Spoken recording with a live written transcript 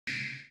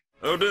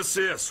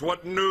Odysseus,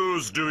 what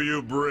news do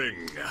you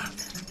bring?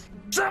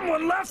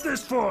 Someone left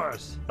this for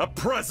us! A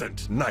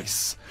present.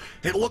 Nice.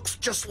 It looks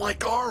just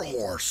like our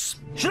horse.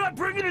 Should I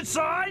bring it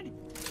inside?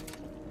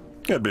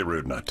 It'd be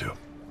rude not to.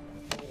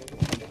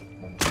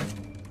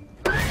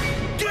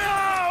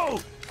 Go!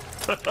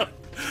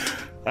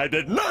 I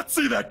did not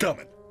see that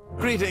coming.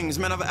 Greetings,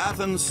 men of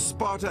Athens,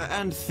 Sparta,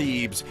 and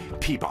Thebes.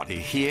 Peabody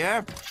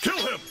here. Kill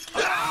him!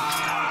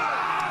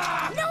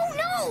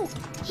 No!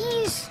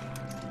 He's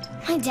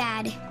my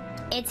dad.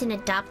 It's an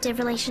adoptive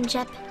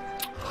relationship.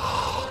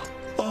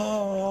 Okay,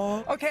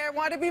 I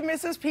want to be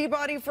Mrs.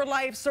 Peabody for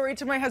life. Sorry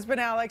to my husband,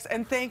 Alex.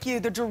 And thank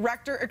you, the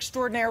director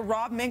extraordinaire,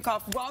 Rob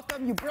Minkoff.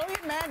 Welcome, you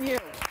brilliant man, you.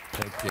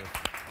 Thank you.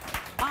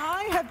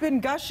 I have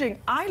been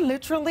gushing. I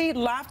literally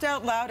laughed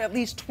out loud at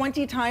least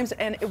 20 times,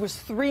 and it was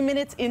 3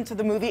 minutes into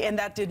the movie, and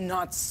that did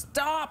not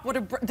stop.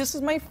 This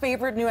is my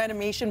favorite new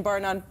animation, bar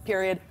none,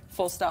 period.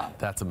 Full stop.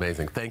 That's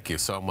amazing. Thank you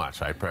so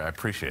much. I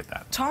appreciate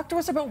that. Talk to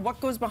us about what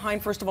goes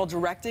behind, first of all,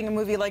 directing a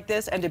movie like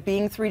this and it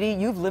being 3D.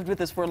 You've lived with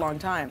this for a long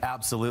time.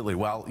 Absolutely.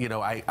 Well, you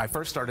know, I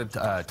first started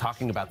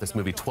talking about this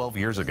movie 12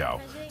 years ago,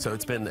 so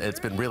it's been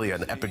really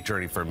an epic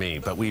journey for me.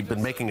 But we've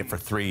been making it for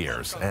 3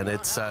 years, and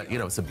it's you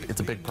know, it's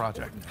a big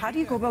project. How do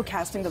you go about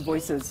casting the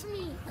voices?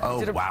 Oh,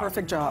 you did a wow.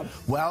 perfect job.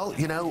 Well,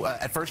 you know,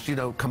 at first, you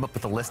know, come up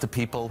with a list of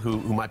people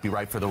who might be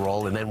right for the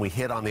role, and then we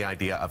hit on the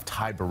idea of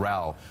Ty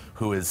Burrell,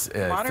 who is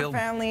Modern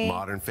Family.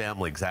 Modern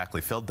Family,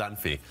 exactly. Phil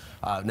Dunphy.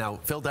 Now,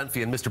 Phil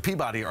Dunphy and Mr.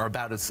 Peabody are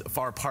about as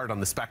far apart on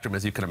the spectrum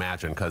as you can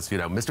imagine, because, you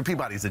know, Mr.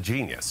 Peabody's a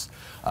genius.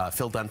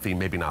 Phil Dunphy,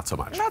 maybe not so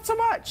much. Not so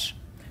much.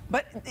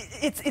 But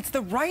it's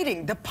the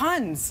writing, the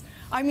puns.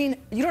 I mean,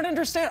 you don't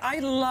understand. I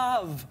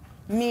love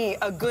me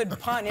a good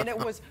pun, and it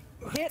was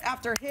hit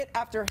after hit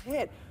after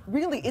hit.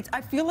 Really,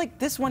 I feel like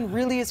this one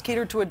really is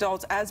catered to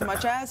adults as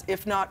much as,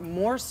 if not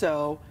more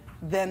so,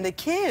 than the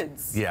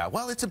kids. Yeah,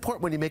 well, it's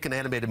important when you make an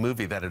animated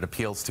movie that it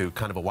appeals to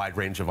kind of a wide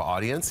range of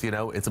audience. You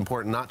know, it's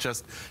important not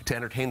just to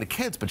entertain the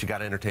kids, but you got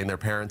to entertain their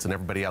parents and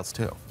everybody else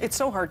too. It's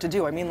so hard to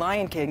do. I mean,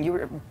 Lion King, you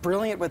were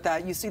brilliant with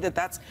that. You see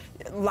that's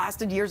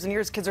lasted years and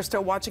years. Kids are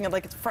still watching it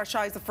like it's fresh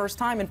eyes the first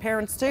time, and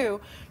parents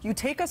too. You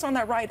take us on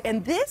that ride,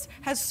 and this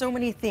has so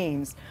many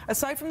themes.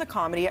 Aside from the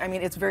comedy, I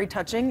mean, it's very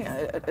touching.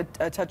 It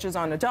touches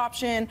on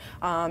adoption,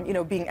 you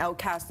know, being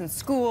outcast in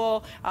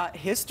school,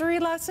 history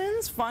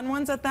lessons, fun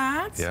ones at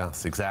that. Yeah.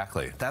 Yes,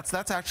 exactly. That's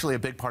actually a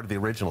big part of the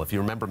original. If you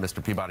remember,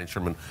 Mr. Peabody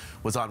Sherman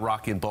was on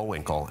Rocky and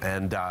Bullwinkle,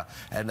 and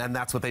then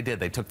that's what they did.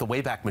 They took the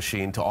Wayback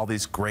Machine to all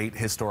these great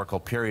historical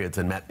periods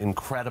and met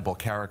incredible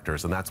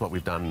characters, and that's what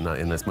we've done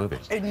in this movie.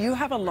 And you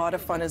have a lot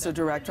of fun as a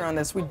director on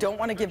this. We don't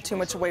want to give too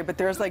much away, but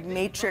there's like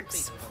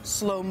Matrix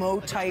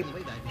slow-mo type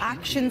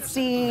action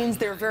scenes.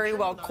 They're very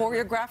well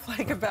choreographed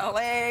like a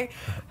ballet.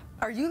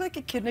 Are you like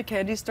a kid in a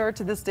candy store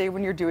to this day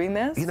when you're doing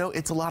this? You know,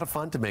 it's a lot of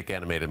fun to make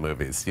animated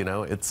movies. You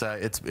know,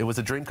 it was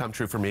a dream come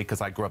true for me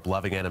because I grew up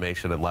loving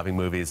animation and loving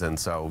movies, and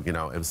so, you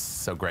know, it was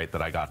so great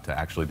that I got to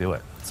actually do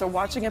it. So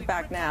watching it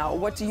back now,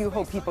 what do you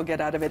hope people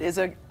get out of it? Is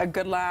it a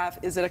good laugh?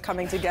 Is it a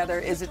coming together?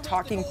 Is it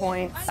talking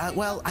points?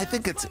 Well, I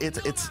think it's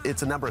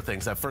a number of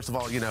things. First of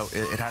all, you know,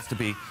 it has to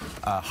be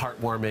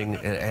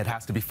heartwarming. It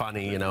has to be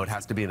funny. You know, it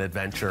has to be an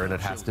adventure, and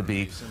it has to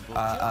be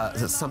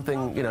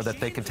something, you know, that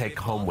they can take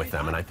home with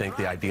them. And I think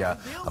the idea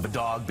of a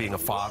dog being a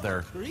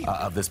father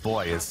of this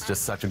boy is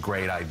just such a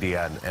great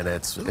idea, and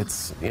it's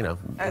you know,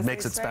 it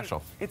makes it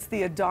special. It's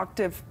the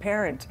adoptive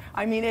parent.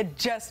 I mean,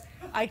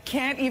 I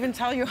can't even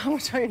tell you how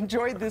much I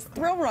enjoyed this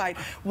thrill ride.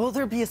 Will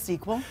there be a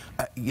sequel?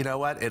 You know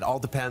what? It all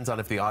depends on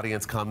if the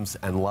audience comes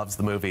and loves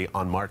the movie.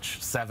 On March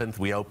 7th,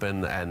 we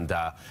open, and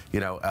you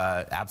know,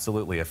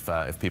 absolutely, if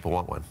people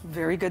want one.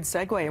 Very good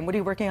segue. And what are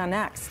you working on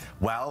next?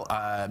 Well,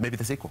 maybe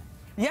the sequel.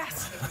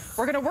 Yes,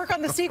 we're going to work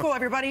on the sequel,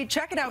 everybody.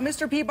 Check it out,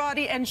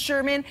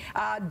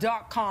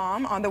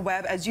 MrPeabodyandSherman.com on the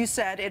web. As you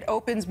said, it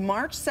opens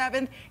March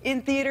 7th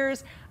in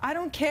theaters. I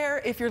don't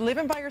care if you're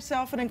living by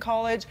yourself and in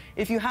college,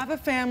 if you have a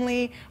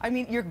family. I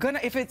mean,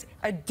 if it's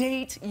a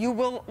date, you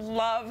will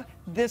love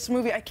this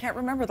movie. I can't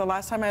remember the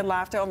last time I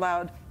laughed out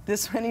loud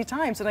this many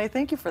times, and I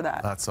thank you for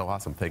that. That's so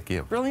awesome. Thank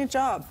you. Brilliant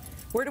job.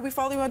 Where do we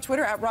follow you on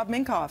Twitter? At Rob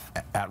Minkoff.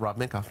 At Rob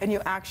Minkoff. And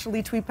you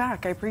actually tweet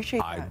back. I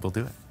appreciate that. I will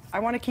do it. I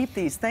want to keep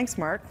these. Thanks,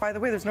 Mark. By the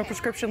way, there's no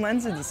prescription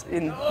lenses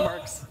in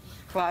Mark's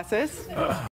glasses.